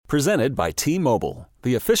Presented by T-Mobile,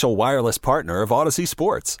 the official wireless partner of Odyssey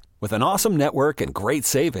Sports. With an awesome network and great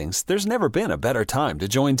savings, there's never been a better time to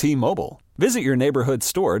join T-Mobile. Visit your neighborhood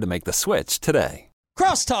store to make the switch today.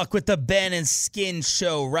 Crosstalk with the Ben and Skin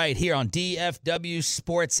Show right here on DFW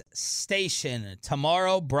Sports Station.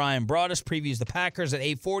 Tomorrow, Brian Broaddus previews the Packers at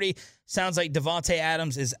 8:40. Sounds like Davante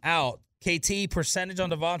Adams is out. KT, percentage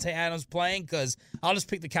on Davante Adams playing? Because I'll just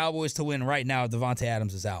pick the Cowboys to win right now if Davante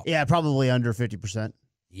Adams is out. Yeah, probably under 50%.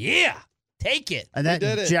 Yeah, take it. And that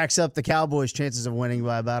jacks up the Cowboys' chances of winning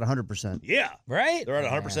by about 100%. Yeah. Right? They're at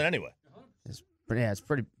 100% anyway. It's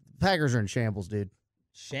pretty. Packers are in shambles, dude.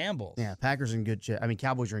 Shambles. Yeah, Packers are in good shape. I mean,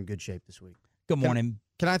 Cowboys are in good shape this week. Good morning.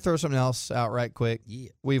 Can I throw something else out right quick?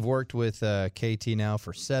 Yeah. We've worked with KT now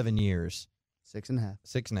for 7 years. 6.5.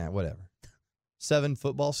 6.5, whatever. 7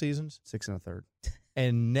 football seasons. 6 1/3.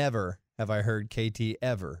 And never have I heard KT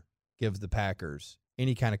ever give the Packers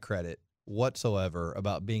any kind of credit whatsoever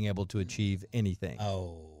about being able to achieve anything.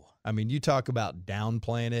 Oh. I mean, you talk about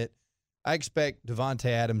downplaying it. I expect Davante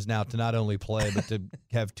Adams now to not only play, but to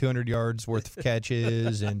have 200 yards worth of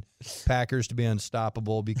catches and Packers to be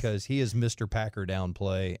unstoppable because he is Mr. Packer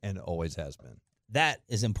downplay and always has been. That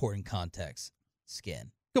is important context,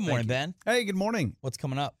 Skin. Good morning, Ben. Hey, good morning. What's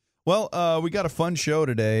coming up? Well, we got a fun show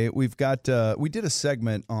today. We've got we did a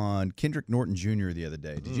segment on Kendrick Norton Jr. the other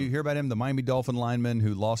day. Did you hear about him, the Miami Dolphin lineman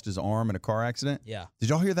who lost his arm in a car accident? Yeah. Did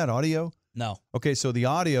y'all hear that audio? No. Okay, so the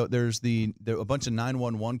audio, there's a bunch of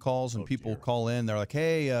 911 calls, and people call in. They're like,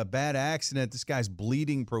 hey, bad accident. This guy's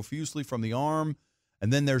bleeding profusely from the arm.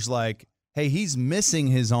 And then there's like, hey, he's missing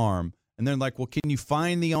his arm. And they're like, well, can you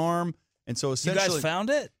find the arm? And so essentially. You guys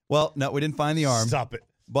found it? Well, no, we didn't find the arm. Stop it.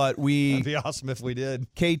 But That'd be awesome if we did.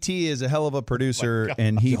 KT is a hell of a producer,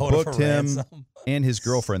 and he booked him and his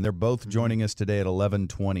girlfriend. They're both joining us today at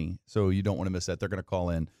 11:20, so you don't want to miss that. They're going to call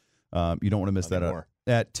in. You don't want to miss that.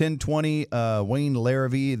 At 10:20, Wayne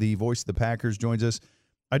Larrivee, the voice of the Packers, joins us.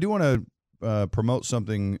 I do want to promote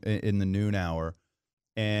something in the noon hour,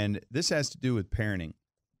 and this has to do with parenting.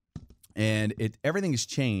 And everything has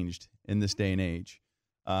changed in this day and age.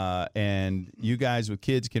 And you guys with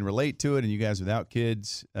kids can relate to it, and you guys without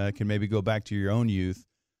kids can maybe go back to your own youth.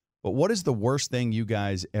 But what is the worst thing you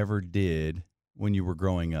guys ever did when you were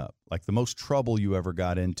growing up? Like the most trouble you ever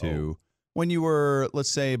got into when you were, let's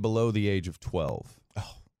say, below the age of 12?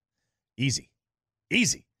 Oh, easy.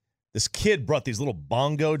 This kid brought these little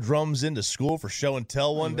bongo drums into school for show and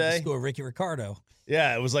tell one day. School with Ricky Ricardo.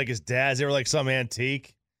 Yeah, it was like his dad's. They were like some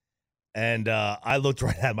antique. And I looked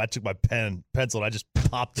right at him. I took my pencil, and I just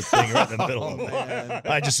popped the thing right in the middle.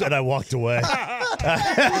 I walked away.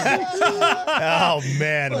 Oh,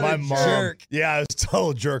 man. What my a mom. jerk. Yeah, it was a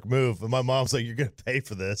total jerk move. And my mom's like, you're going to pay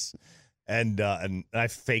for this. And I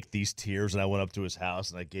faked these tears, and I went up to his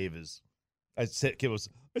house, and I gave his – I said, kid was,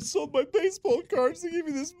 I sold my baseball cards to give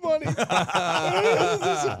me this money.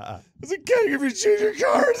 I said, can't give you junior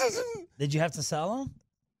cards. Did you have to sell them?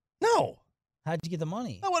 No. How'd you get the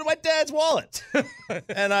money? I went to my dad's wallet,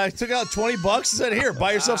 and I took out $20 and said, here,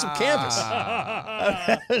 buy yourself some canvas.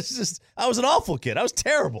 I was an awful kid. I was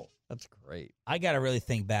terrible. That's great. I got to really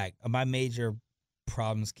think back. My major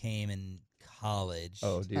problems came in college.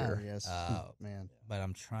 Oh, dear. Yes. Man. But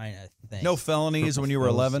I'm trying to think. No felonies when you were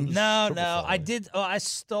 11? No. I did. Oh, I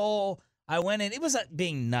stole. I went in. It was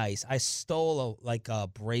being nice. I stole a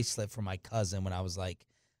bracelet from my cousin when I was like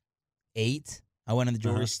 8. I went in the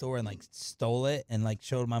jewelry store and stole it and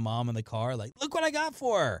showed my mom in the car, look what I got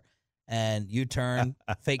for her. And U-turn,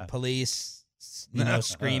 fake police,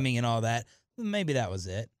 screaming and all that. Maybe that was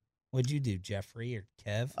it. What'd you do, Jeffrey or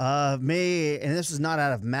Kev? Me, and this was not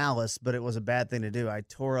out of malice, but it was a bad thing to do. I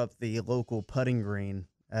tore up the local putting green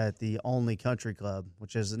at the Only Country Club,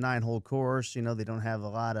 which is a 9-hole course. They don't have a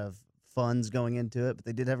lot of funds going into it, but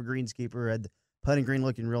they did have a greenskeeper, had the putting green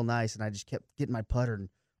looking real nice, and I just kept getting my putter and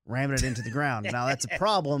ramming it into the ground. Now, that's a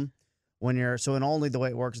problem when so in Only, the way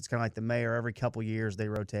it works, it's kind of like the mayor. Every couple years, they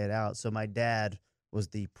rotate out. So my dad was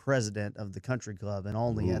the president of the country club in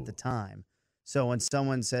Only at the time. So when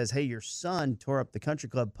someone says, hey, your son tore up the country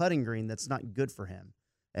club putting green, that's not good for him.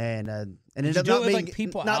 And ended up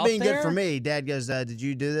not being good for me. Dad goes, did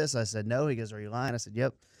you do this? I said, no. He goes, are you lying? I said,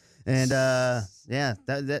 yep. And I got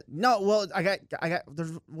there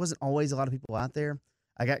wasn't always a lot of people out there.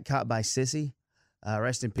 I got caught by Sissy.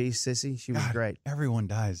 Rest in peace, Sissy. She was great. Everyone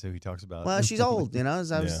dies who he talks about. Well, she's old,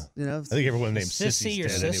 I think everyone named Sissy your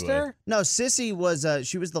dead sister? Anyway. No, Sissy was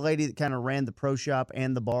she was the lady that kind of ran the pro shop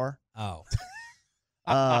and the bar. Oh.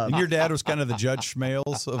 And your dad was kind of the Judge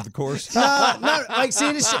Schmales of the course. No, like see,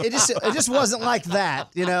 it just wasn't like that,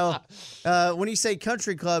 you know. When you say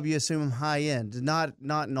country club, you assume high end, not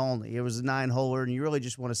in Olney. It was a 9-holer, and you really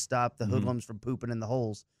just want to stop the hoodlums from pooping in the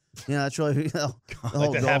holes. You know, that's really the whole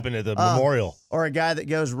Like that goal. happened at the memorial. Or a guy that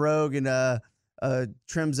goes rogue and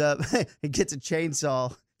trims up, he gets a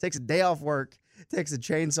chainsaw, takes a day off work, takes a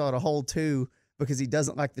chainsaw to hole 2. Because he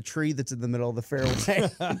doesn't like the tree that's in the middle of the fairway.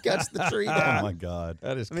 He cuts the tree down. Oh my God,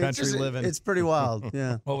 That is I mean, country living. It's pretty wild.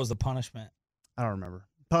 Yeah, What was the punishment? I don't remember.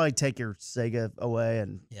 Probably take your Sega away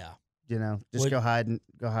and Yeah. just go hide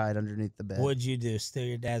underneath the bed. What'd you do? Steal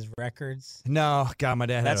your dad's records? No, God, my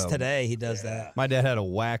dad That's had today. He does that. My dad had a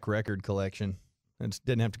whack record collection. I just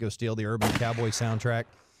didn't have to go steal the Urban Cowboy soundtrack.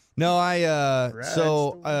 No,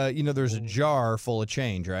 there's a jar full of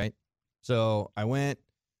change, right? So I went,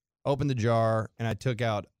 opened the jar, and I took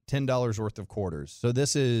out $10 worth of quarters. So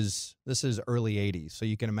this is early 80s. So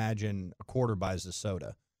you can imagine a quarter buys a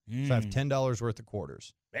soda. So I have $10 worth of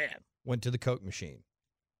quarters. Man. Went to the Coke machine,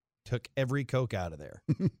 took every Coke out of there,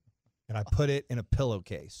 and I put it in a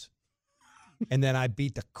pillowcase. And then I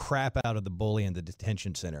beat the crap out of the bully in the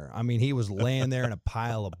detention center. I mean, he was laying there in a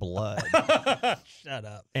pile of blood. Shut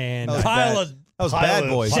up. And that was Bad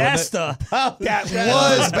Boys. Shasta. that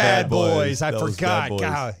was Bad Boys. I That was forgot. Bad Boys.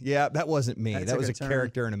 God, yeah, that wasn't me. That That was a took a turn.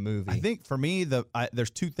 character in a movie. I think for me,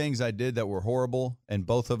 there's 2 things I did that were horrible, and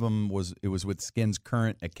both of them was with Skin's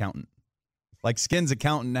current accountant. Like Skin's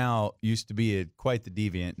accountant now used to be quite the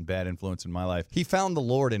deviant and bad influence in my life. he found the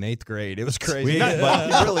Lord in 8th grade. It was crazy. Sweet.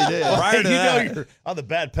 But he really did. Prior to that, You're on the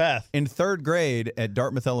bad path. in 3rd grade at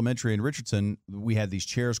Dartmouth Elementary in Richardson, we had these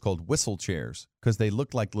chairs called whistle chairs because they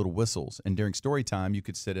looked like little whistles. And during story time, you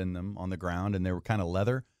could sit in them on the ground, and they were kind of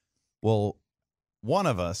leather. Well, one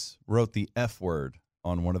of us wrote the F word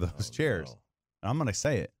on one of those chairs. no. And I'm going to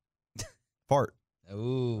say it. Fart.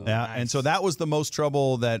 Ooh. Yeah, nice. and so that was the most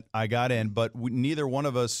trouble that I got in. But neither one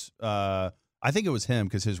of us, I think it was him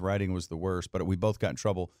because his writing was the worst, but we both got in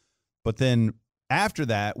trouble. But then after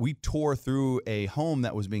that, we tore through a home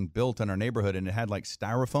that was being built in our neighborhood, and it had like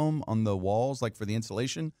styrofoam on the walls, like for the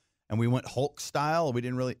insulation. And we went Hulk style. We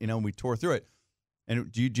didn't really, we tore through it. And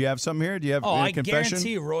do you have something here? Do you have a I confession?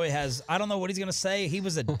 guarantee you Roy has, I don't know what he's going to say. He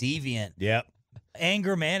was a deviant. Yep.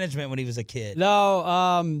 Anger management when he was a kid. No,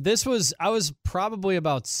 I was probably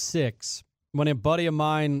about 6 when a buddy of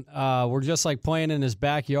mine were just like playing in his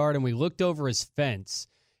backyard, and we looked over his fence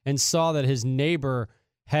and saw that his neighbor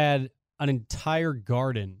had an entire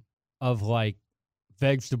garden of like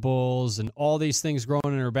vegetables and all these things growing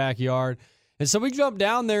in her backyard. And so we jumped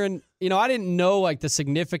down there, and I didn't know like the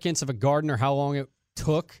significance of a garden or how long it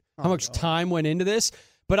took, how much time went into this,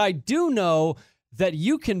 but I do know that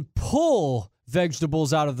you can pull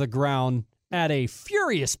vegetables out of the ground at a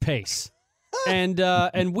furious pace.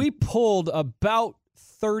 And we pulled about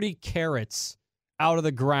 30 carrots out of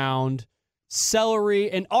the ground, celery,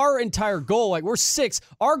 and our entire goal, like we're 6,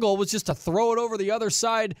 our goal was just to throw it over the other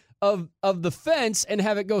side of the fence and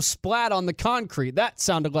have it go splat on the concrete. That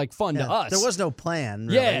sounded like fun to us. There was no plan,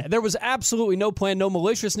 really. Yeah, there was absolutely no plan, no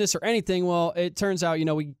maliciousness or anything. Well, it turns out,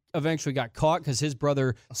 we eventually got caught because his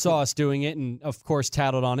brother saw us doing it and, of course,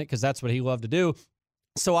 tattled on it because that's what he loved to do.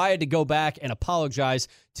 So I had to go back and apologize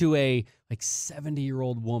to a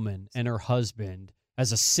 70-year-old woman and her husband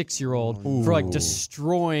as a 6-year-old for like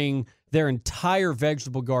destroying their entire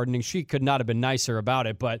vegetable gardening. She could not have been nicer about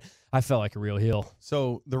it, but I felt like a real heel.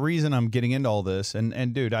 So the reason I'm getting into all this,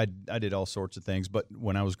 and dude, I did all sorts of things, but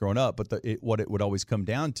when I was growing up, but what it would always come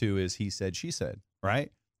down to is he said, she said,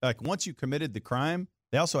 right? Like once you committed the crime,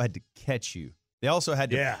 they also had to catch you. They also had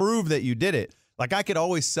to prove that you did it. Like I could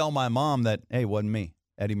always sell my mom that, hey, it wasn't me,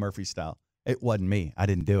 Eddie Murphy style. It wasn't me. I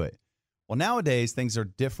didn't do it. Well, nowadays things are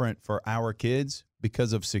different for our kids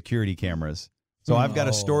because of security cameras. So I've got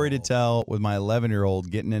a story to tell with my 11-year-old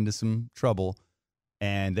getting into some trouble,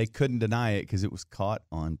 and they couldn't deny it because it was caught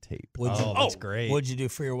on tape. That's great. What'd you do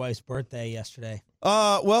for your wife's birthday yesterday?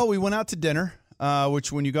 Well, we went out to dinner,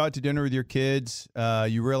 which when you go out to dinner with your kids,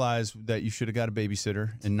 you realize that you should have got a babysitter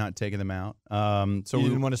and not taken them out. So you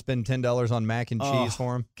didn't want to spend $10 on mac and cheese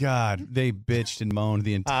for them? God, they bitched and moaned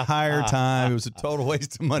the entire time. It was a total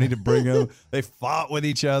waste of money to bring them. They fought with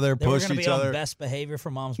each other, They were pushed going to each be other. on best behavior for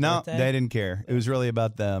mom's No, birthday? they didn't care. It was really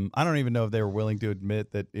about them. I don't even know if they were willing to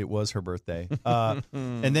admit that it was her birthday.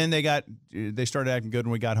 And then they started acting good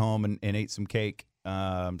when we got home and ate some cake.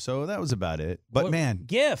 So that was about it. But What man,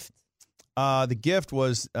 gift. the gift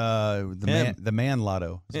was the man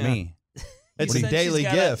lotto. It's me. It's You a said daily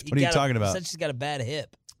she's got gift. What are you talking about? Said she's got a bad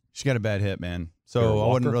hip. She got a bad hip, man. You're So a I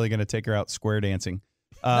wasn't walker? really going to take her out square dancing.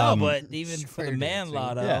 No, but even for the man dancing.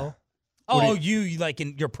 lotto. Yeah. Oh, you like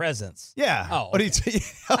in your presence. Yeah. Oh, What did he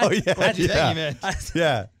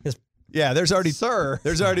yeah. Yeah, there's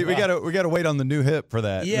already we gotta wait on the new hip for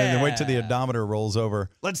that. Yeah. And then wait till the odometer rolls over.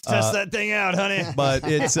 Let's test that thing out, honey. But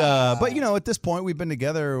it's but at this point we've been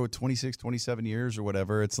together 26, 27 years or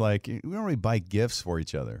whatever. It's like we don't really buy gifts for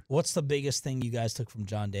each other. What's the biggest thing you guys took from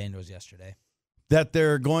John Daniels yesterday? That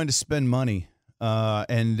they're going to spend money.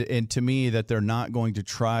 And to me that they're not going to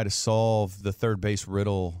try to solve the third base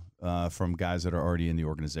riddle from guys that are already in the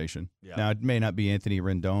organization. Yeah. Now it may not be Anthony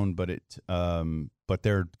Rendon, but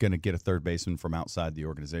they're going to get a third baseman from outside the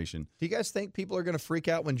organization. Do you guys think people are going to freak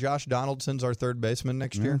out when Josh Donaldson's our third baseman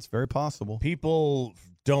next year? It's very possible. People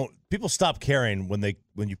stop caring when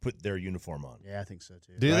you put their uniform on. Yeah, I think so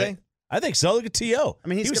too. Do they? I think so. Look at T.O. I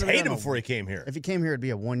mean, he was gonna be hated on before he came here. If he came here, it'd be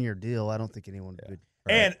a 1-year deal. I don't think anyone would.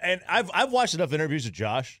 Right. And I've watched enough interviews with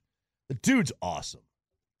Josh. The dude's awesome.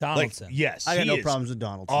 Donaldson. Yes, I got no is problems with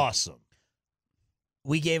Donaldson. Awesome.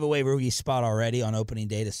 We gave away Rookie's spot already on opening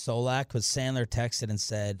day to Solak, but Sandler texted and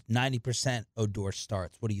said 90% Odor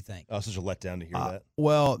starts. What do you think? Oh, such a letdown to hear that.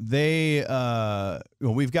 Well,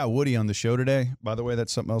 we've got Woody on the show today. By the way,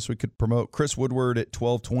 that's something else we could promote. Chris Woodward at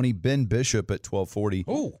 12:20, Ben Bishop at 12:40.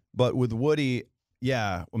 Ooh. But with Woody,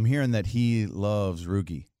 yeah, I'm hearing that he loves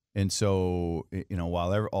Rookie. And so,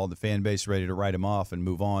 while all the fan base is ready to write him off and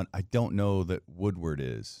move on, I don't know that Woodward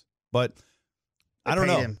is. But I don't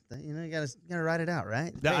know. Him. You gotta write it out,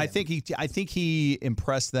 right? I think he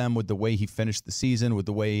impressed them with the way he finished the season, with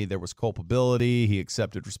the way there was culpability. He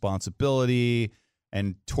accepted responsibility,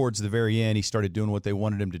 and towards the very end, he started doing what they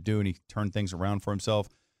wanted him to do, and he turned things around for himself.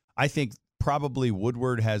 I think probably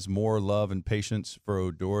Woodward has more love and patience for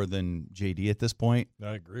Odor than JD at this point.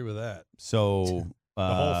 I agree with that. So the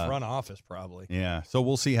whole front office probably. Yeah. So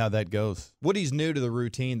we'll see how that goes. Woody's new to the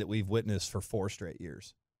routine that we've witnessed for 4 straight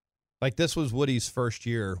years. Like, this was Woody's first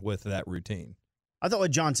year with that routine. I thought what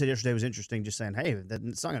John said yesterday was interesting, just saying, hey,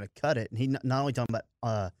 it's not going to cut it. And he not only talking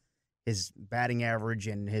about his batting average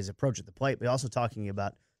and his approach at the plate, but also talking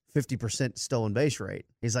about 50% stolen base rate.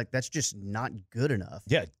 He's like, that's just not good enough.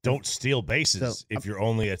 Yeah, don't steal bases if you're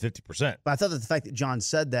only at 50%. But I thought that the fact that John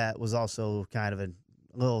said that was also kind of a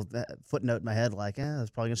little footnote in my head, like, that's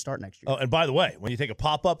probably going to start next year. Oh, and by the way, when you take a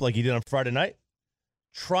pop-up like you did on Friday night,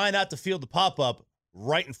 try not to field the pop-up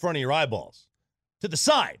right in front of your eyeballs, to the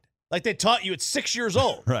side, like they taught you at 6 years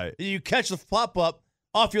old. Right. You catch the pop-up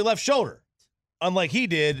off your left shoulder, unlike he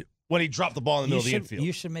did when he dropped the ball in the middle of the infield.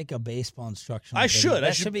 You should make a baseball instructional I video. should.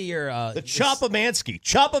 That should be your the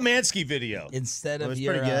Chop-a-Mansky video. Instead of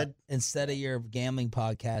your gambling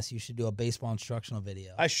podcast, you should do a baseball instructional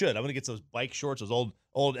video. I should. I'm gonna get those bike shorts, those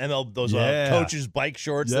old ML, coaches bike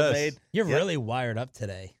shorts that made. You're really wired up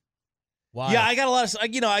today. Why? Yeah, I got a lot of.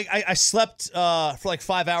 I slept for like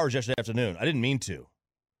 5 hours yesterday afternoon. I didn't mean to.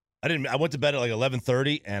 I went to bed at like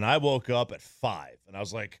 11:30, and I woke up at 5, and I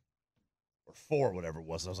was like, or 4, whatever it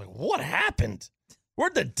was. I was like, what happened?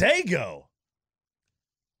 Where'd the day go?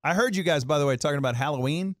 I heard you guys, by the way, talking about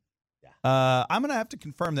Halloween. Yeah. I'm going to have to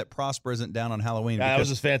confirm that Prosper isn't down on Halloween. Yeah, that was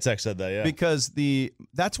his fan tech said that, yeah. Because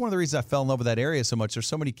that's one of the reasons I fell in love with that area so much. There's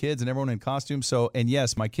so many kids and everyone in costume. So, and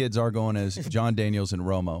yes, my kids are going as John Daniels and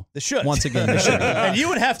Romo. They should. Once again, they should. And you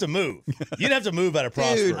would have to move. You'd have to move out of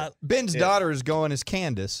Prosper. Dude, Ben's daughter is going as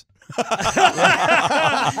Candace. Here's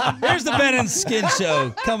the Ben and Skin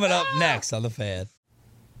Show coming up next on The Fan.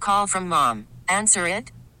 Call from mom. Answer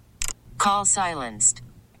it. Call silenced.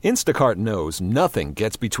 Instacart knows nothing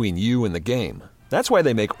gets between you and the game. That's why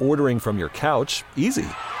they make ordering from your couch easy.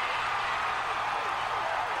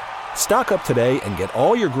 Stock up today and get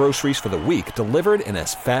all your groceries for the week delivered in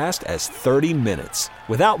as fast as 30 minutes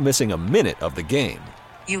without missing a minute of the game.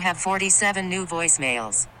 You have 47 new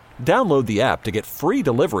voicemails. Download the app to get free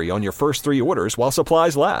delivery on your first 3 orders while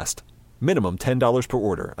supplies last. Minimum $10 per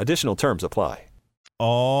order. Additional terms apply.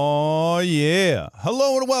 Oh, yeah.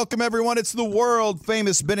 Hello and welcome, everyone. It's the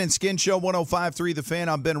world-famous Ben and Skin Show, 105.3 The Fan.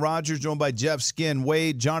 I'm Ben Rogers, joined by Jeff Skin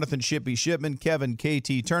Wade, Jonathan Shippy Shipman, Kevin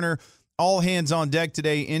KT Turner. All hands on deck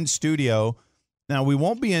today in studio. Now, we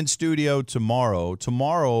won't be in studio tomorrow.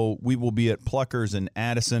 Tomorrow, we will be at Pluckers in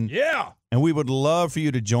Addison. Yeah. And we would love for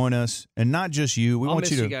you to join us, and not just you. We want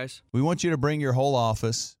you guys. We want you to bring your whole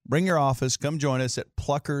office. Bring your office. Come join us at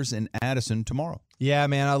Pluckers in Addison tomorrow. Yeah,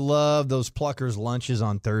 man, I love those Pluckers lunches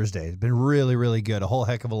on Thursday. It's been really, really good. A whole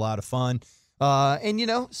heck of a lot of fun.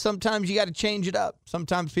 And, sometimes you got to change it up.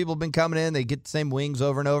 Sometimes people have been coming in, they get the same wings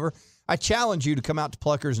over and over. I challenge you to come out to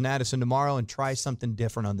Pluckers in Addison tomorrow and try something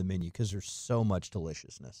different on the menu because there's so much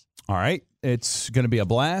deliciousness. All right. It's going to be a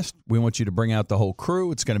blast. We want you to bring out the whole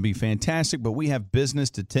crew. It's going to be fantastic, but we have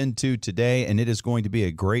business to tend to today, and it is going to be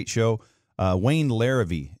a great show. Wayne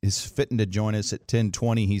Larrivee is fitting to join us at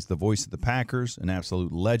 10:20. He's the voice of the Packers, an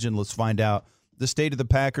absolute legend. Let's find out the state of the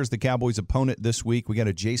Packers, the Cowboys' opponent this week. We got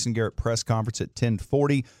a Jason Garrett press conference at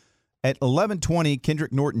 10:40. At 11:20,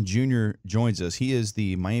 Kendrick Norton Jr. joins us. He is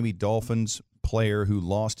the Miami Dolphins player who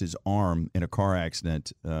lost his arm in a car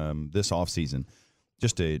accident this offseason.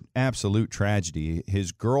 Just an absolute tragedy.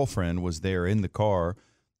 His girlfriend was there in the car,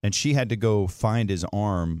 and she had to go find his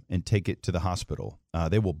arm and take it to the hospital.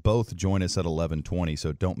 They will both join us at 11:20,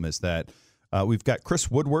 so don't miss that. We've got Chris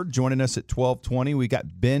Woodward joining us at 12:20. We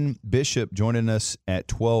got Ben Bishop joining us at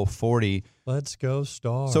 12:40. Let's go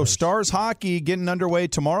Stars. So Stars hockey getting underway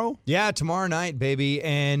tomorrow? Yeah, tomorrow night, baby.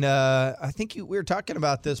 And I think we were talking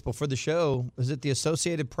about this before the show. Was it the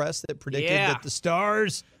Associated Press that predicted that the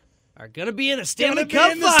Stars are going to be in the Stanley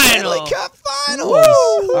Cup final? Stanley Cup Finals.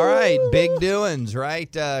 All right, big doings,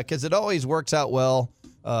 right? Because it always works out well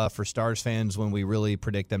for Stars fans when we really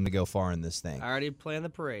predict them to go far in this thing. I already planned the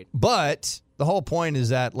parade. But the whole point is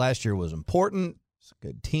that last year was important. It's a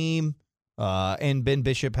good team. And Ben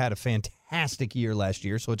Bishop had a fantastic year last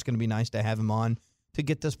year, so it's going to be nice to have him on to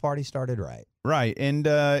get this party started right. Right. And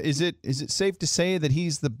is it safe to say that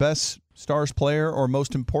he's the best Stars player or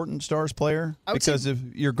most important Stars player? Because if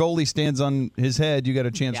your goalie stands on his head, you got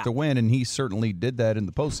a chance to win, and he certainly did that in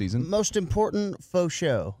the postseason. Most important, faux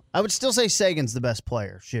show. I would still say Sagan's the best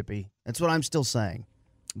player, Shippy. That's what I'm still saying.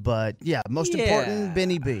 But, yeah, most important,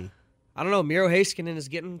 Benny B. I don't know. Miro Heiskanen is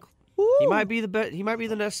getting – he might be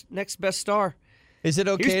the next best star. Is it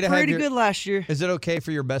okay he was to have pretty good last year. Is it okay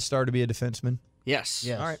for your best star to be a defenseman? Yes.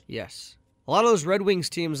 Yes. All right. Yes. A lot of those Red Wings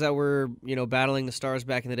teams that were, battling the Stars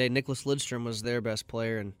back in the day, Nicholas Lidstrom was their best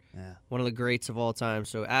player and one of the greats of all time.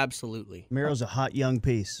 So, absolutely. Miro's a hot young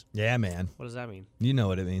piece. Yeah, man. What does that mean? You know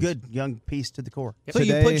what it means. Good young piece to the core. So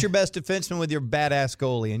you put your best defenseman with your badass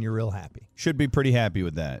goalie, and you're real happy. Should be pretty happy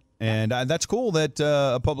with that. And that's cool that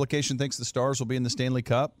a publication thinks the Stars will be in the Stanley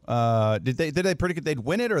Cup. Did they predict they'd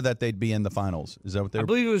win it or that they'd be in the finals? Is that what they were? I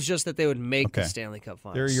believe it was just that they would make the Stanley Cup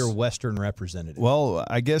finals. They're your Western representative. Well,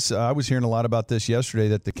 I guess I was hearing a lot about this yesterday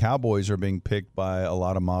that the Cowboys are being picked by a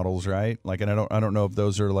lot of models, right? Like, and I don't know if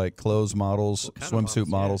those are like clothes models, swimsuit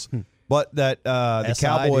models. Yeah. But that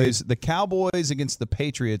the Cowboys against the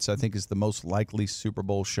Patriots, I think, is the most likely Super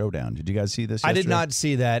Bowl showdown. Did you guys see this yesterday? I did not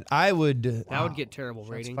see that. That would get terrible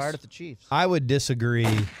ratings. Fired at the Chiefs. I would disagree.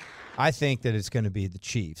 I think that it's going to be the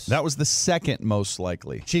Chiefs. That was the second most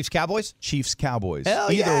likely. Chiefs-Cowboys? Chiefs-Cowboys.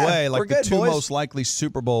 Hell Either way, like the two boys. most likely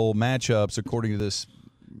Super Bowl matchups, according to this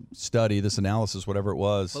study, this analysis, whatever it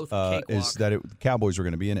was, is that the Cowboys were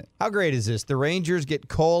going to be in it. How great is this? The Rangers get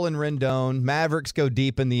Cole and Rendon, Mavericks go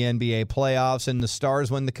deep in the NBA playoffs, and the Stars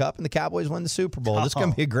win the Cup, and the Cowboys win the Super Bowl. This is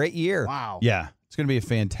going to be a great year. Wow. Yeah. It's going to be a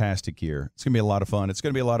fantastic year. It's going to be a lot of fun. It's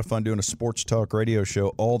going to be a lot of fun doing a sports talk radio show,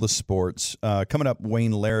 all the sports. Coming up,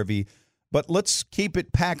 Wayne Larrivee. But let's keep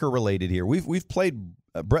it Packer-related here. We've played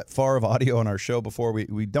Brett Favre audio on our show before.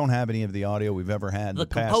 We don't have any of the audio we've ever had in the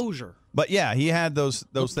past. Composure. But yeah, he had those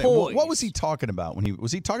things. What was he talking about when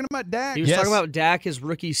was he talking about Dak? He was talking about Dak his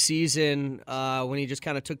rookie season when he just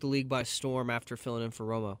kind of took the league by storm after filling in for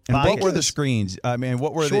Romo. And what were the screens? I mean,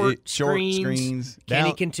 what were the short screens? Can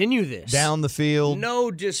he continue this down the field?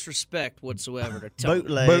 No disrespect whatsoever to Tony.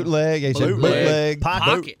 Bootleg. He said bootleg.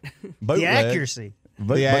 Pocket. The accuracy.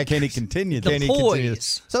 But can he continue? The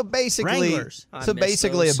poise. So basically,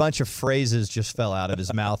 a bunch of phrases just fell out of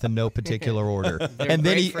his mouth in no particular order. and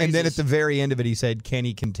then at the very end of it, he said, "Can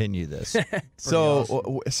he continue this?"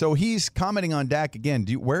 So he's commenting on Dak again.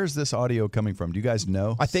 Where's this audio coming from? Do you guys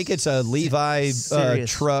know? I think it's a Levi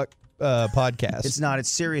truck podcast. It's not. It's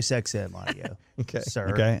Sirius XM audio. Okay, sir.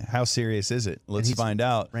 Okay, how serious is it? Let's find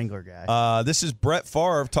out. Wrangler guy. This is Brett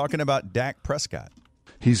Favre talking about Dak Prescott.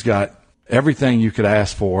 He's got everything you could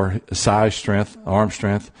ask for: size, strength, arm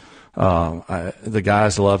strength. The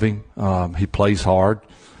guys love him. He plays hard.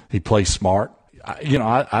 He plays smart.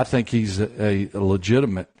 I think he's a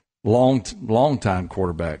legitimate long time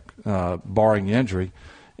quarterback, barring injury.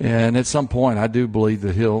 And at some point, I do believe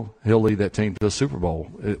that he'll lead that team to the Super Bowl.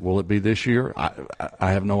 Will it be this year?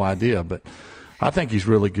 I have no idea, but I think he's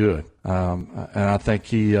really good, and I think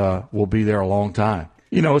he will be there a long time.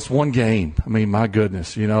 It's one game. I mean, my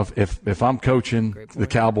goodness. If I'm coaching the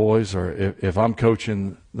Cowboys or if I'm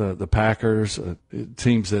coaching the Packers,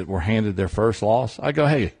 teams that were handed their first loss, I go,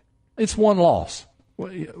 hey, it's one loss.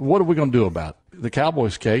 What are we going to do about it? The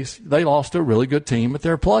Cowboys' case, they lost to a really good team at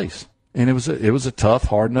their place, and it was a tough,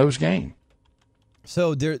 hard-nosed game.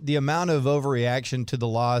 So the amount of overreaction to the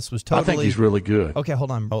loss was totally. I think he's really good. Okay,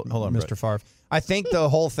 hold on, Mr. Brett. Favre. I think the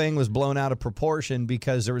whole thing was blown out of proportion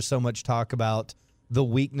because there was so much talk about the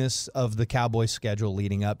weakness of the Cowboys' schedule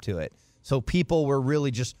leading up to it. So people were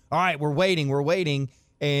really just, all right, we're waiting.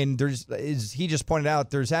 And he just pointed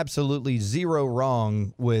out, there's absolutely zero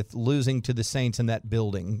wrong with losing to the Saints in that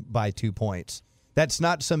building by 2 points. That's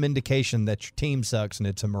not some indication that your team sucks and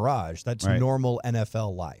it's a mirage. That's normal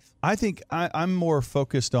NFL life. I think I'm more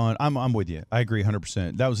focused on. I'm with you. I agree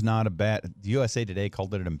 100%. That was not a bad. The USA Today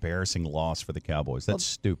called it an embarrassing loss for the Cowboys. That's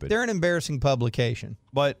stupid. They're an embarrassing publication.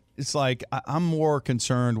 But it's like I'm more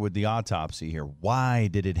concerned with the autopsy here. Why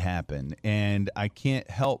did it happen? And I can't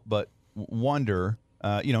help but wonder.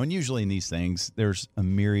 And usually in these things, there's a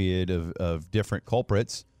myriad of different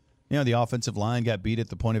culprits. The offensive line got beat at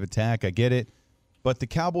the point of attack. I get it. But the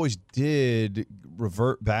Cowboys did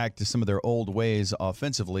revert back to some of their old ways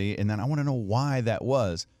offensively, and then I want to know why that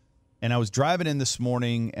was. And I was driving in this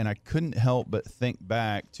morning, and I couldn't help but think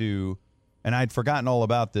back to, and I'd forgotten all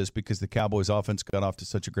about this because the Cowboys offense got off to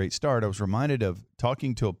such a great start. I was reminded of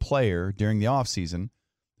talking to a player during the offseason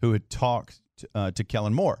who had talked to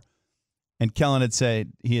Kellen Moore. And Kellen had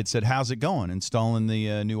said, how's it going, installing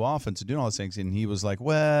the new offense and doing all those things? And he was like,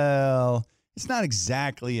 well, it's not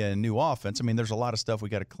exactly a new offense. I mean, there's a lot of stuff we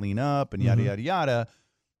got to clean up and yada, yada, yada.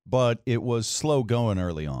 But it was slow going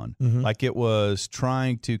early on. Like it was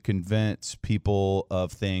trying to convince people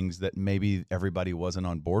of things that maybe everybody wasn't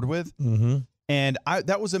on board with. And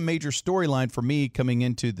that was a major storyline for me coming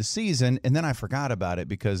into the season. And then I forgot about it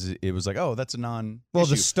because it was like, oh, that's a non-issue. Well,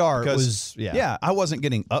 the start was, yeah, I wasn't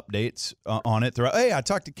getting updates on it. Hey, I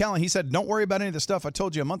talked to Kellen. He said, don't worry about any of the stuff I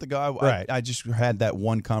told you a month ago. I just had that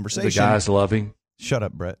one conversation. The guys love him. Shut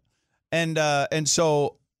up, Brett. And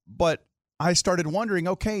so, but I started wondering,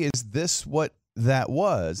 okay, is this what that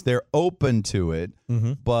was? They're open to it,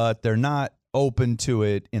 but they're not open to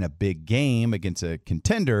it in a big game against a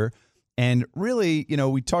contender. And really,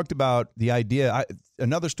 we talked about the idea.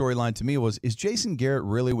 Another storyline to me was, is Jason Garrett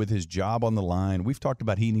really with his job on the line? We've talked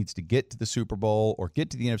about he needs to get to the Super Bowl or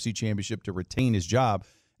get to the NFC Championship to retain his job.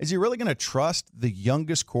 Is he really going to trust the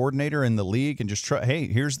youngest coordinator in the league and just try, hey,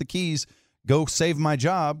 here's the keys, go save my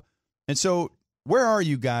job? And so where are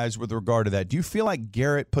you guys with regard to that? Do you feel like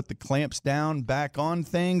Garrett put the clamps down back on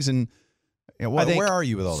things? And where are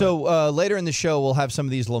you with all that? So later in the show, we'll have some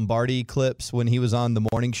of these Lombardi clips when he was on the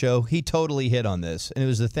morning show. He totally hit on this. And it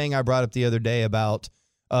was the thing I brought up the other day about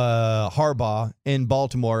Harbaugh in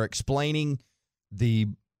Baltimore explaining the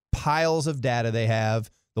piles of data they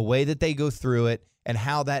have, the way that they go through it, and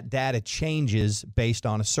how that data changes based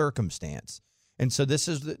on a circumstance. And so this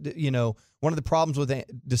is, one of the problems with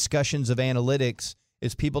discussions of analytics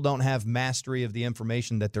is people don't have mastery of the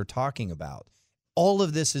information that they're talking about. All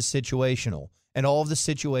of this is situational, and all of the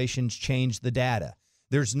situations change the data.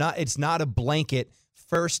 It's not a blanket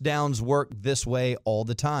first downs work this way all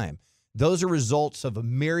the time. Those are results of a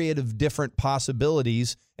myriad of different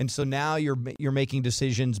possibilities, and so now you're making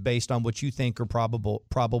decisions based on what you think are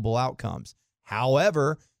probable outcomes.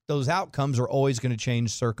 However, those outcomes are always going to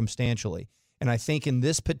change circumstantially. And I think in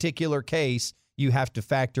this particular case, you have to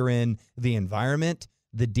factor in the environment,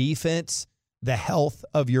 the defense, the health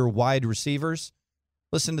of your wide receivers.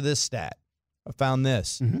 Listen to this stat. I found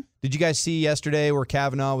this. Did you guys see yesterday where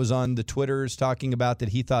Kavanaugh was on the Twitters talking about that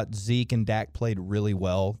he thought Zeke and Dak played really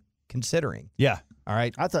well, considering? Yeah. All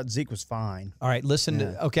right. I thought Zeke was fine. All right. Listen.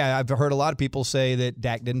 Okay. I've heard a lot of people say that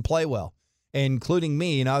Dak didn't play well, including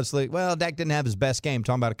me. And I was like, well, Dak didn't have his best game,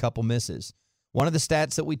 talking about a couple misses. One of the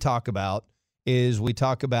stats that we talk about is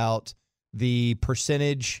the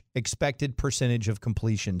expected percentage of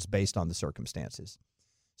completions based on the circumstances.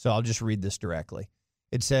 So I'll just read this directly.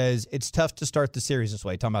 It says, it's tough to start the series this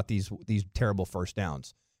way, talking about these terrible first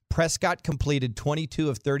downs. Prescott completed 22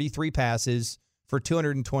 of 33 passes for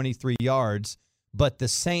 223 yards, but the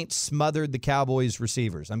Saints smothered the Cowboys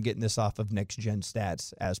receivers. I'm getting this off of Next Gen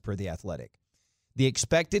Stats as per The Athletic. The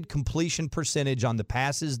expected completion percentage on the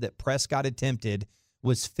passes that Prescott attempted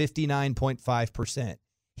was 59.5%.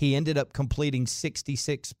 He ended up completing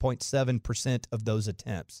 66.7% of those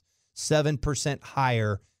attempts, 7%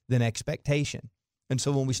 higher than expectation. And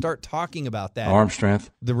so when we start talking about that, arm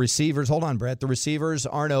strength, the receivers, hold on, Brett, the receivers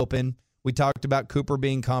aren't open. We talked about Cooper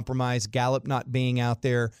being compromised, Gallup not being out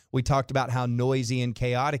there. We talked about how noisy and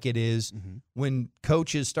chaotic it is. When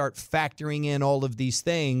coaches start factoring in all of these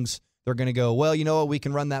things, they're going to go, well, you know what, we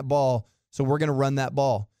can run that ball, so we're going to run that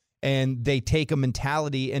ball. And they take a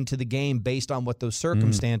mentality into the game based on what those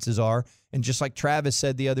circumstances are. And just like Travis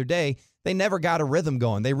said the other day, they never got a rhythm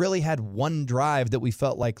going. They really had one drive that we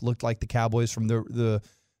felt like looked like the Cowboys from the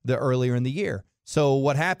earlier in the year. So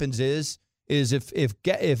what happens is if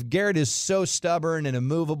Garrett is so stubborn and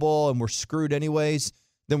immovable and we're screwed anyways,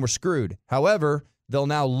 then we're screwed. However, they'll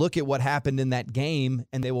now look at what happened in that game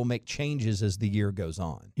and they will make changes as the year goes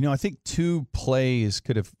on. I think 2 plays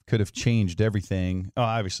could have changed everything. Oh,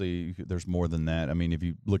 obviously, there's more than that. I mean, if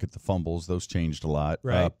you look at the fumbles, those changed a lot.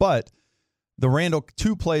 Right. But the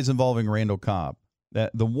 2 plays involving Randall Cobb,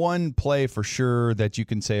 the one play for sure that you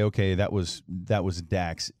can say, okay, that was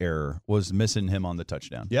Dak's error, was missing him on the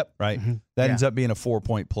touchdown. Yep. Right? Mm-hmm. That ends up being a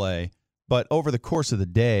 4-point play. But over the course of the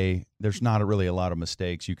day, there's not really a lot of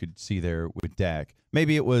mistakes you could see there with Dak.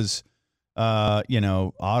 Maybe it was,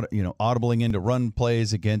 audibling into run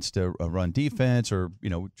plays against a run defense, or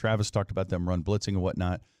Travis talked about them run blitzing and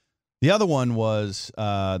whatnot. The other one was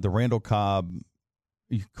the Randall Cobb.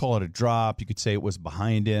 You could call it a drop. You could say it was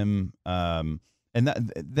behind him, and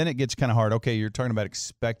then it gets kind of hard. Okay, you're talking about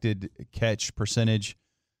expected catch percentage.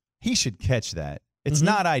 He should catch that. It's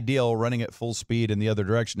not ideal running at full speed in the other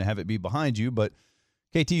direction to have it be behind you, but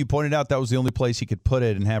KT, you pointed out that was the only place he could put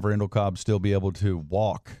it and have Randall Cobb still be able to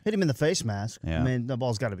walk. Hit him in the face mask. Yeah. I mean, the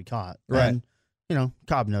ball's got to be caught. Right. And,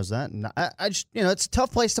 Cobb knows that. And I just, it's a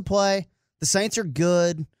tough place to play. The Saints are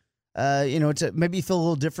good. Maybe you feel a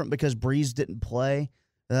little different because Breeze didn't play.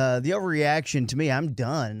 The overreaction, to me, I'm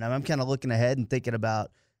done. I'm kind of looking ahead and thinking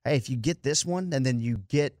about, hey, if you get this one and then you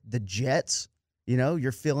get the Jets,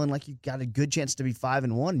 you're feeling like you've got a good chance to be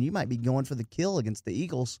 5-1, and you might be going for the kill against the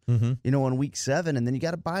Eagles, in week 7, and then you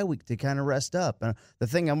got a bye week to kind of rest up. The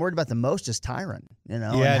thing I'm worried about the most is Tyron, and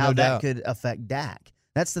how that could affect Dak.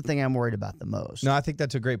 That's the thing I'm worried about the most. No, I think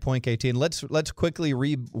that's a great point, KT. And let's quickly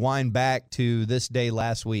rewind back to this day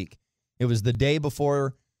last week. It was the day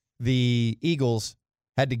before the Eagles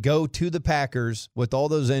had to go to the Packers with all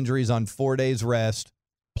those injuries on 4 days rest,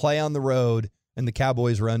 play on the road, and the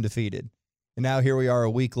Cowboys were undefeated. And now here we are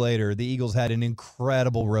a week later. The Eagles had an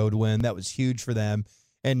incredible road win. That was huge for them.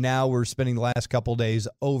 And now we're spending the last couple days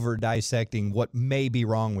over dissecting what may be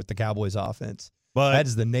wrong with the Cowboys offense. But that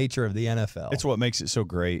is the nature of the NFL. It's what makes it so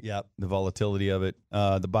great. Yep. The volatility of it,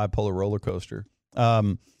 the bipolar roller coaster.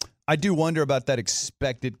 I do wonder about that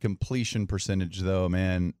expected completion percentage, though,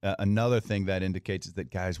 man. Another thing that indicates is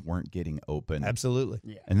that guys weren't getting open. Absolutely.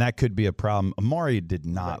 Yeah. And that could be a problem. Amari did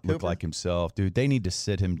not look like himself, dude. They need to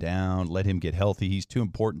sit him down, let him get healthy. He's too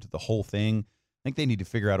important to the whole thing. I think they need to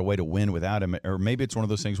figure out a way to win without him, or maybe it's one of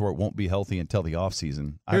those things where it won't be healthy until the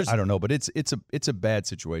offseason. I don't know, but it's a bad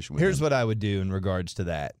situation with Here's him. what I would do in regards to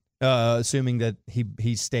that, assuming that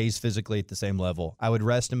he stays physically at the same level. I would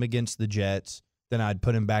rest him against the Jets. Then I'd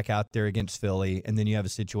put him back out there against Philly, and then you have a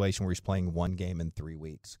situation where he's playing 1 game in 3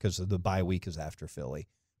 weeks because the bye week is after Philly.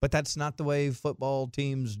 But that's not the way football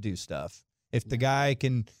teams do stuff. If the guy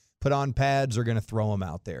can put on pads, they're going to throw him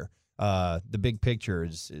out there. The big picture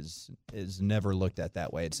is never looked at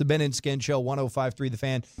that way. It's the Ben and Skin Show, 105.3 The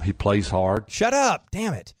Fan. He plays hard. Shut up.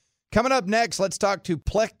 Damn it. Coming up next, let's talk to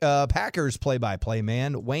Packers play-by-play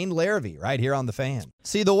man, Wayne Larrivee, right here on The Fan.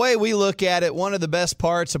 See, the way we look at it, one of the best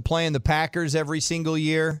parts of playing the Packers every single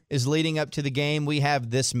year is leading up to the game. We have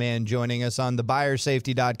this man joining us on the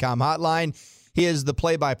BuyerSafety.com hotline. He is the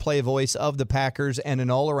play-by-play voice of the Packers and an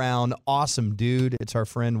all-around awesome dude. It's our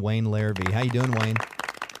friend Wayne Larrivee. How you doing, Wayne?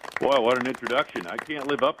 Boy, what an introduction. I can't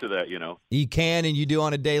live up to that, You can, and you do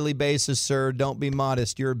on a daily basis, sir. Don't be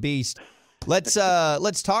modest. You're a beast. Let's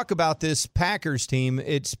talk about this Packers team.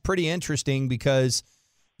 It's pretty interesting because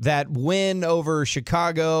that win over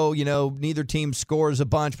Chicago, neither team scores a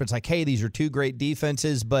bunch, but it's like, hey, these are 2 great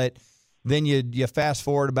defenses. But then you fast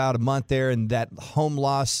forward about a month there, and that home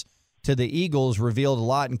loss to the Eagles revealed a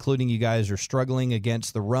lot, including you guys are struggling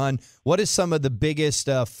against the run. What is some of the biggest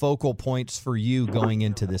focal points for you going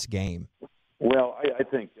into this game? Well, I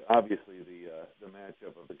think obviously the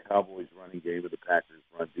matchup of the Cowboys running game and the Packers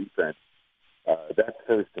run defense, that's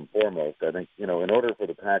first and foremost. I think, in order for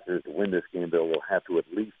the Packers to win this game, they will have to at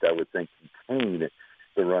least, I would think, contain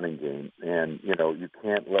the running game. And, you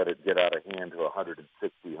can't let it get out of hand to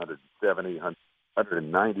 160, 170,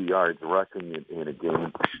 190 yards rushing in a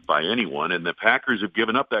game by anyone. And the Packers have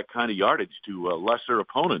given up that kind of yardage to lesser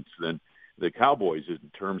opponents than the Cowboys in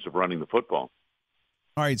terms of running the football.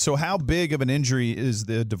 All right, so how big of an injury is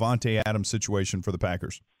the Davante Adams situation for the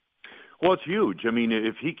Packers? Well, it's huge. I mean,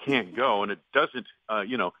 if he can't go, and it doesn't,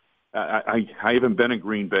 I haven't been in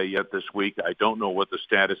Green Bay yet this week. I don't know what the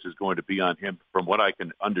status is going to be on him. From what I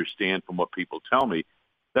can understand from what people tell me,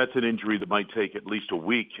 that's an injury that might take at least a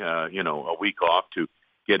week, a week off to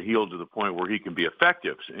get healed to the point where he can be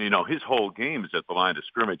effective. His whole game is at the line of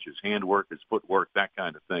scrimmage, his handwork, his footwork, that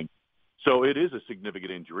kind of thing. So it is a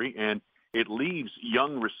significant injury, and it leaves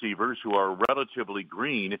young receivers who are relatively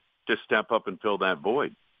green to step up and fill that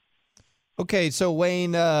void. Okay, so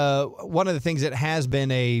Wayne, one of the things that has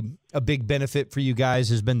been a big benefit for you guys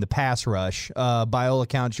has been the pass rush. By all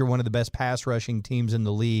accounts, you're one of the best pass rushing teams in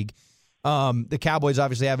the league. The Cowboys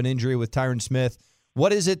obviously have an injury with Tyron Smith.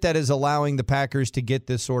 What is it that is allowing the Packers to get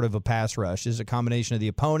this sort of a pass rush? Is it a combination of the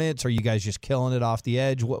opponents? Are you guys just killing it off the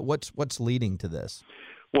edge? What's leading to this?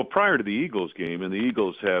 Well, prior to the Eagles game, and the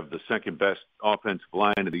Eagles have the second best offensive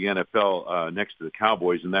line in the NFL next to the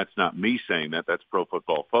Cowboys, and that's not me saying that. That's Pro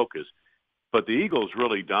Football Focus. But the Eagles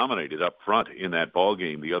really dominated up front in that ball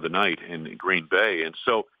game the other night in Green Bay. And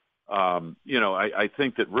so, I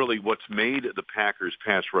think that really what's made the Packers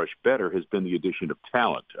pass rush better has been the addition of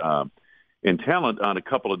talent. And talent on a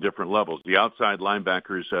couple of different levels. The outside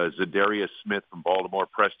linebackers, Zadarius Smith from Baltimore,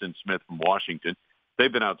 Preston Smith from Washington,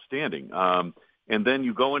 they've been outstanding. And then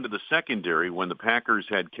you go into the secondary when the Packers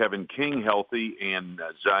had Kevin King healthy and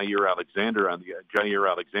Jair Alexander on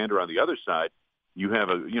the other side. You have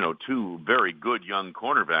two very good young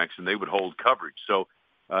cornerbacks, and they would hold coverage. So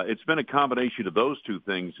it's been a combination of those two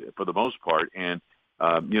things for the most part. And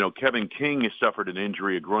Kevin King has suffered an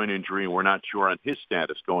injury, a groin injury, and we're not sure on his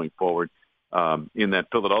status going forward in that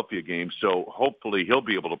Philadelphia game. So hopefully he'll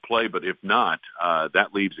be able to play, but if not,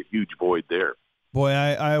 that leaves a huge void there. Boy,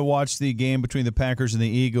 I watched the game between the Packers and the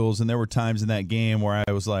Eagles, and there were times in that game where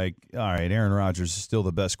I was like, all right, Aaron Rodgers is still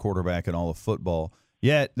the best quarterback in all of football.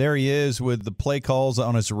 Yet there he is with the play calls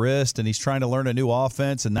on his wrist, and he's trying to learn a new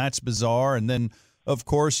offense, and that's bizarre. And then, of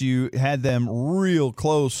course, you had them real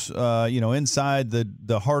close, inside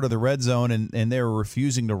the heart of the red zone, and they were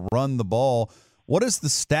refusing to run the ball. What is the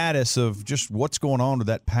status of just what's going on with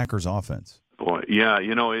that Packers offense? Boy, yeah,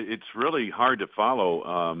 it's really hard to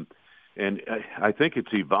follow. And I think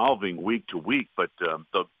it's evolving week to week, but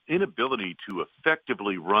the inability to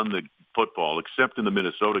effectively run the football, except in the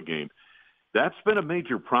Minnesota game, that's been a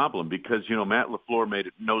major problem because, Matt LaFleur made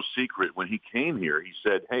it no secret when he came here. He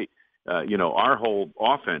said, hey, our whole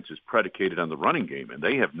offense is predicated on the running game, and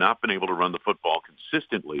they have not been able to run the football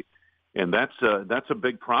consistently. And that's a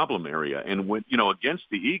big problem area. And when, against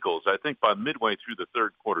the Eagles, I think by midway through the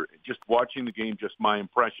third quarter, just watching the game, just my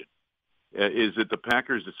impression is that the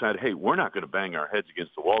Packers decided, hey, we're not going to bang our heads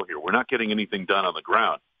against the wall here. We're not getting anything done on the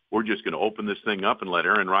ground. We're just going to open this thing up and let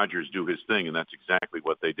Aaron Rodgers do his thing. And that's exactly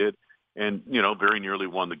what they did. And, very nearly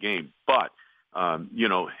won the game. But,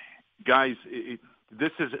 guys,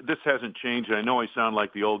 this hasn't changed. I know I sound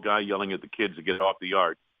like the old guy yelling at the kids to get off the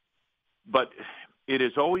yard. But it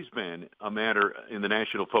has always been a matter in the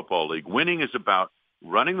National Football League. Winning is about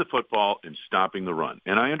running the football and stopping the run.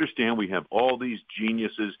 And I understand we have all these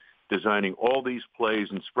geniuses designing all these plays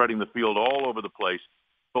and spreading the field all over the place.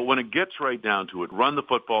 But when it gets right down to it, run the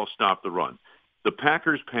football, stop the run. The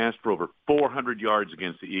Packers passed for over 400 yards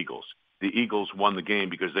against the Eagles. The Eagles won the game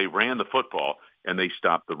because they ran the football and they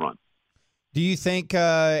stopped the run. Do you think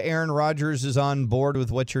Aaron Rodgers is on board with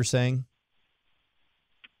what you're saying?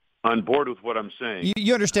 On board with what I'm saying.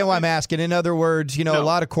 You understand why I'm asking. In other words, a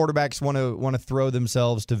lot of quarterbacks want to throw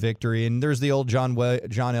themselves to victory, and there's the old John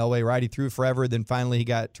Elway, right? He threw forever, then finally he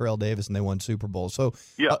got Terrell Davis, and they won Super Bowl. So,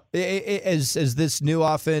 as this new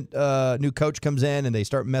new coach comes in and they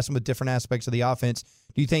start messing with different aspects of the offense,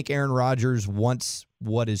 do you think Aaron Rodgers wants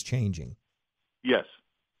what is changing? Yes,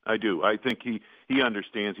 I do. I think he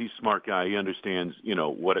understands. He's a smart guy. He understands,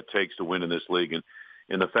 what it takes to win in this league.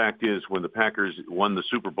 And the fact is, when the Packers won the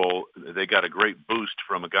Super Bowl, they got a great boost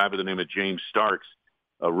from a guy by the name of James Starks,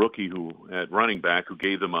 a rookie at running back who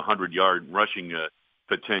gave them 100-yard rushing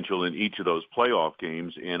potential in each of those playoff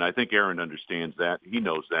games. And I think Aaron understands that. He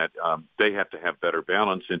knows that. They have to have better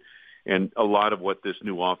balance. And a lot of what this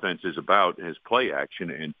new offense is about is play action.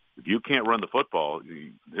 And if you can't run the football,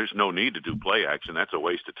 there's no need to do play action. That's a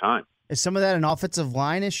waste of time. Is some of that an offensive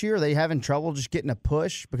line issue? Are they having trouble just getting a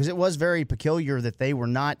push? Because it was very peculiar that they were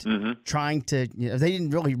not trying to, they didn't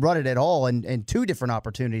really run it at all and two different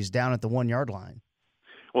opportunities down at the 1-yard line.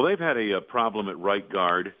 Well, they've had a problem at right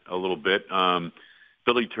guard a little bit.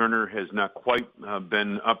 Billy Turner has not quite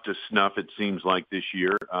been up to snuff, it seems like, this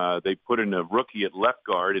year. They put in a rookie at left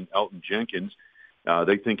guard in Elton Jenkins.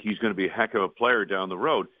 They think he's going to be a heck of a player down the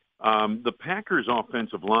road. The Packers'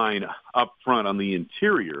 offensive line up front on the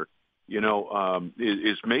interior,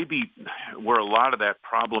 is maybe where a lot of that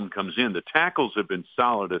problem comes in. The tackles have been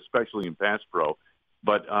solid, especially in pass pro.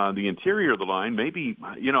 But the interior of the line, maybe,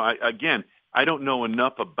 I don't know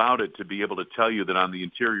enough about it to be able to tell you that on the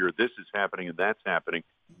interior this is happening and that's happening.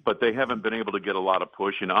 But they haven't been able to get a lot of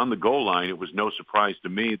push. And on the goal line, it was no surprise to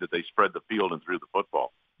me that they spread the field and threw the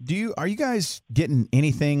football. Are you guys getting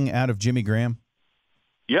anything out of Jimmy Graham?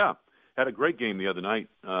 Yeah. Had a great game the other night.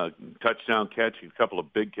 Touchdown catch, a couple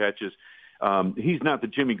of big catches. He's not the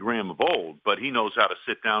Jimmy Graham of old, but he knows how to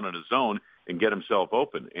sit down in his zone and get himself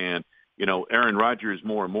open. And, Aaron Rodgers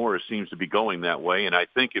more and more seems to be going that way. And I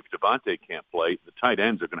think if Devontae can't play, the tight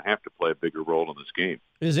ends are going to have to play a bigger role in this game.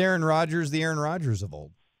 Is Aaron Rodgers the Aaron Rodgers of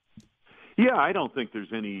old? Yeah, I don't think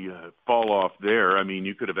there's any fall off there. I mean,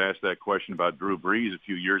 you could have asked that question about Drew Brees a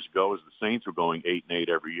few years ago as the Saints were going 8-8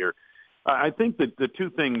 every year. I think that the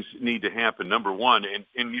two things need to happen. Number one,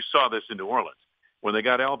 and you saw this in New Orleans, when they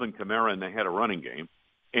got Alvin Kamara and they had a running game,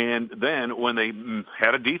 and then when they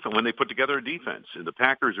had a defense, when they put together a defense, and the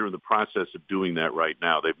Packers are in the process of doing that right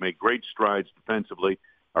now. They've made great strides defensively.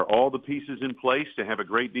 Are all the pieces in place to have a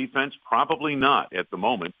great defense? Probably not at the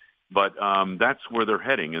moment, but that's where they're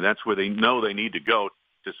heading, and that's where they know they need to go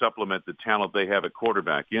to supplement the talent they have at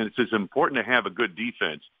quarterback. And it's as important to have a good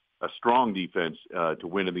defense, a strong defense, to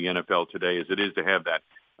win in the NFL today as it is to have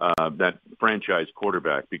that franchise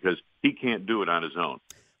quarterback, because he can't do it on his own.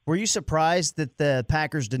 Were you surprised that the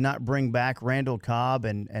Packers did not bring back Randall Cobb,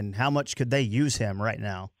 and how much could they use him right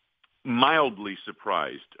now? Mildly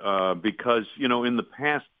surprised because, in the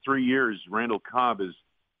past 3 years, Randall Cobb has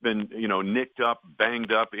been, nicked up,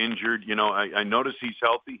 banged up, injured. I notice he's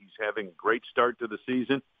healthy. He's having a great start to the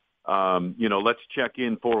season. Let's check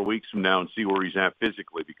in 4 weeks from now and see where he's at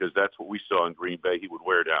physically, because that's what we saw in Green Bay. He would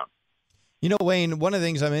wear down. Wayne, one of the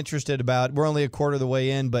things I'm interested about, we're only a quarter of the way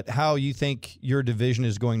in, but how you think your division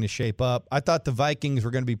is going to shape up. I thought the Vikings were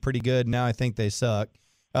going to be pretty good. Now I think they suck.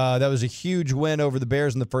 That was a huge win over the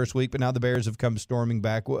Bears in the first week, but now the Bears have come storming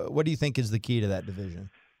back. What do you think is the key to that division?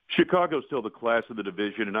 Chicago's still the class of the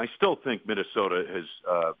division, and I still think Minnesota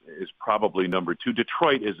is probably number 2.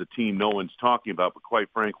 Detroit is a team no one's talking about, but quite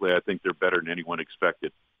frankly, I think they're better than anyone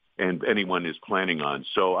expected and anyone is planning on.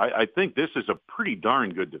 So I think this is a pretty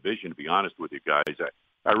darn good division, to be honest with you guys.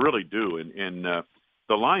 I really do. And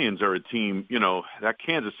the Lions are a team, that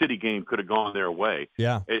Kansas City game could have gone their way.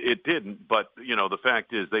 Yeah. It didn't, but, the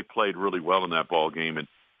fact is they played really well in that ball game. And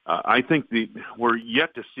I think we're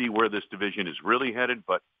yet to see where this division is really headed,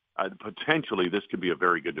 but potentially this could be a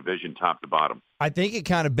very good division top to bottom. I think it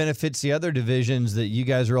kind of benefits the other divisions that you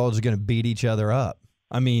guys are all just going to beat each other up.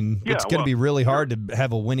 I mean, it's going to be really hard to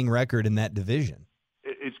have a winning record in that division.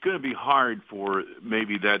 It's going to be hard for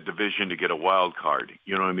maybe that division to get a wild card.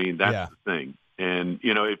 You know what I mean? That's the thing. And,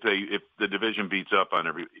 if the division beats up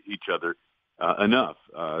on each other enough,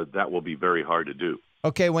 that will be very hard to do.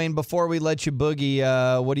 Okay, Wayne, before we let you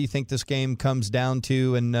boogie, what do you think this game comes down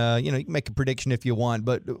to? And, you can make a prediction if you want,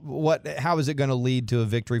 but how is it going to lead to a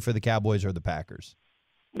victory for the Cowboys or the Packers?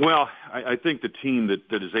 Well, I think the team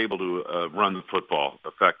that is able to run the football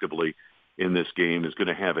effectively in this game is going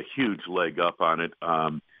to have a huge leg up on it.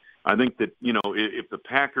 I think that, if the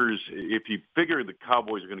Packers, if you figure the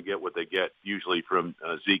Cowboys are going to get what they get usually from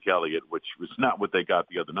Zeke Elliott, which was not what they got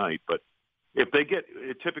the other night, but if they get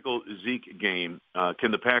a typical Zeke game,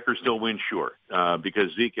 can the Packers still win? Sure, because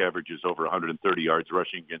Zeke averages over 130 yards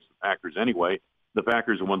rushing against the Packers anyway. The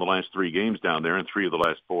Packers have won the last 3 games down there and 3 of the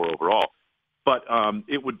last 4 overall. But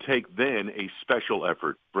it would take then a special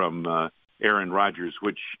effort from Aaron Rodgers,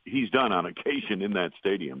 which he's done on occasion in that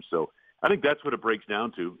stadium. So I think that's what it breaks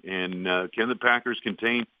down to. And can the Packers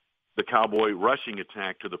contain the Cowboy rushing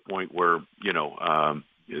attack to the point where,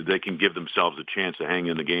 they can give themselves a chance to hang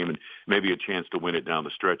in the game and maybe a chance to win it down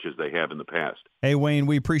the stretch as they have in the past. Hey, Wayne,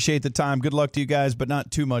 we appreciate the time. Good luck to you guys, but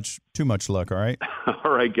not too much luck, all right?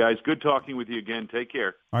 All right, guys. Good talking with you again. Take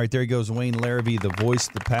care. All right, there he goes, Wayne Larrivee, the voice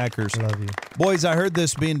of the Packers. Love you. Boys, I heard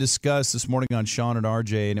this being discussed this morning on Sean and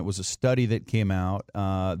RJ, and it was a study that came out,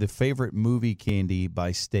 the favorite movie candy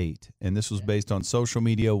by state. And this was based on social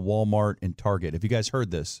media, Walmart, and Target. Have you guys heard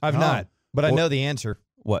this? I've not, but I know the answer.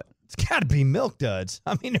 What? It's got to be Milk Duds.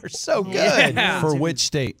 I mean, they're so good. Yeah. For which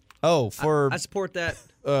state? Oh, for I support that.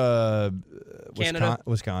 Canada?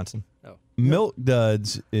 Wisconsin. Oh. Milk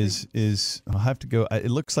Duds is I'll have to go. It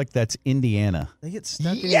looks like that's Indiana. They get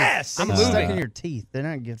stuck in Yes! your, I'm stuck moving. in your teeth. They're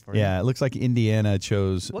not good for you. Yeah, it looks like Indiana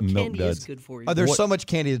chose What Milk candy Duds. is good for you? Oh, there's so much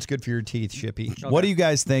candy that's good for your teeth, Shippy. What do you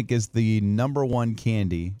guys think is the number one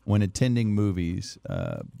candy when attending movies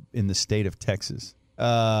in the state of Texas?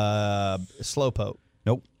 Slowpoke.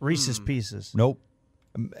 Nope. Reese's Pieces. Nope.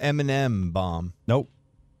 M&M bomb. Nope.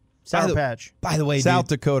 Sour Patch. By the way, South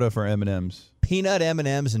dude, Dakota for M&Ms. peanut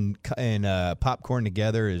M&Ms and popcorn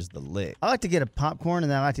together is the lick. I like to get a popcorn, and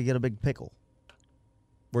then I like to get a big pickle.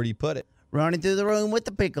 Where do you put it? Running through the room with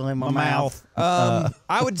the pickle in my mouth. I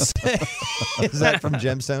would say, is that from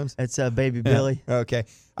Gemstones? It's Baby Billy. Okay.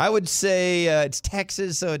 I would say it's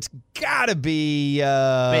Texas, so it's got to be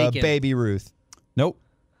Bacon. Baby Ruth. Nope.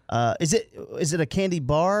 Is it a candy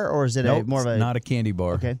bar or is it Nope, more of a not a candy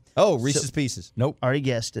bar. Okay. Oh, Reese's Pieces. Nope. Already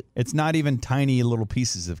guessed it. It's not even tiny little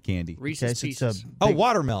pieces of candy. Reese's so Pieces. it's a Oh, big,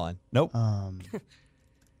 watermelon. Nope. I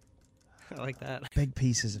like that. big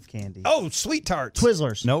pieces of candy. Oh, Sweet Tarts.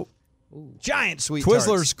 Twizzlers. Nope. Giant Sweet Twizzlers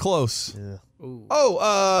Tarts. close. Ooh.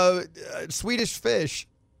 Oh, Swedish Fish.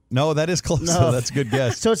 No, that is close. No. So that's a good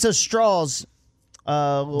guess. So it's those straws.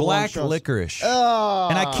 Little long Black straws. licorice. Oh,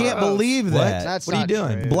 And I can't believe that. That's What are you not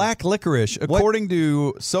doing? true. Black licorice. According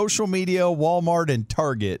to social media, Walmart, and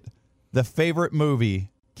Target, the favorite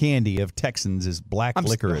movie candy of Texans is black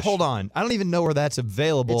licorice. Hold on. I don't even know where that's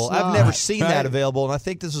available. It's I've not. never seen Right. that available, and I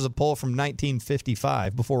think this was a poll from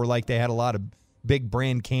 1955 before they had a lot of big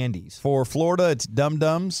brand candies. For Florida, it's Dum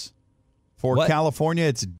Dums. For What? California,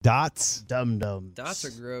 it's Dots. Dum Dums. Dots are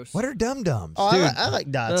gross. What are Dum Dums? Oh, Dude. I like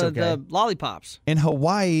dots. the, Okay. the lollipops. In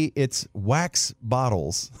Hawaii, it's wax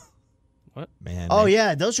bottles. Man. Oh man.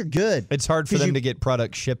 yeah, those are good. It's hard for 'Cause them you- to get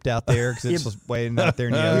products shipped out there because it's just waiting out there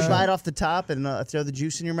in the You ocean. bite off the top and throw the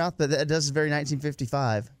juice in your mouth, but that does very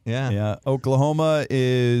 1955. Yeah. Yeah. Oklahoma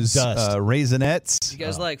is Dust. Raisinets. You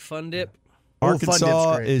guys like Fun Dip? Oh, Fun Dip's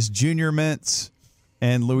Arkansas great. is Junior Mints.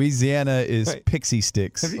 And Louisiana is Wait. Pixie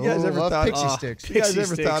Sticks. Have you guys ever love thought? Pixie Oh, Sticks. You guys Pixie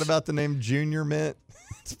ever Sticks. thought about the name Junior Mint?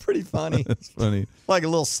 It's pretty funny. That's funny. Like a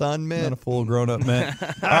little sun Not a mint. full grown-up mint.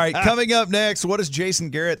 All right, coming up next, what does Jason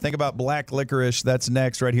Garrett think about black licorice? That's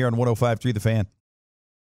next right here on 105.3 The Fan.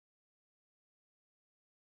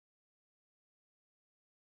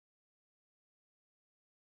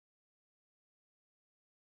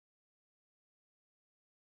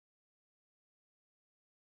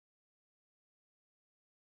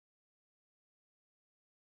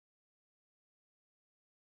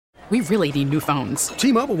 We really need new phones.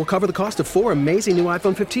 T-Mobile will cover the cost of 4 amazing new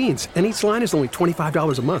iPhone 15s, and each line is only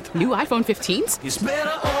 $25 a month. New iPhone 15s?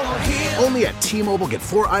 Only at T-Mobile, get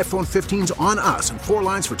 4 iPhone 15s on us and 4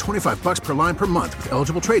 lines for $25 per line per month with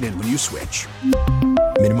eligible trade-in when you switch.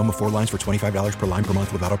 Minimum of 4 lines for $25 per line per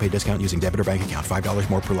month with autopay discount using debit or bank account. $5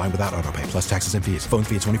 more per line without autopay, plus taxes and fees. Phone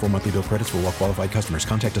fee at 24 monthly bill credits for well-qualified customers.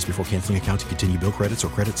 Contact us before canceling account to continue bill credits or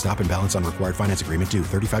credit stop and balance on required finance agreement due.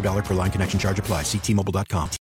 $35 per line connection charge applies. See T-Mobile.com.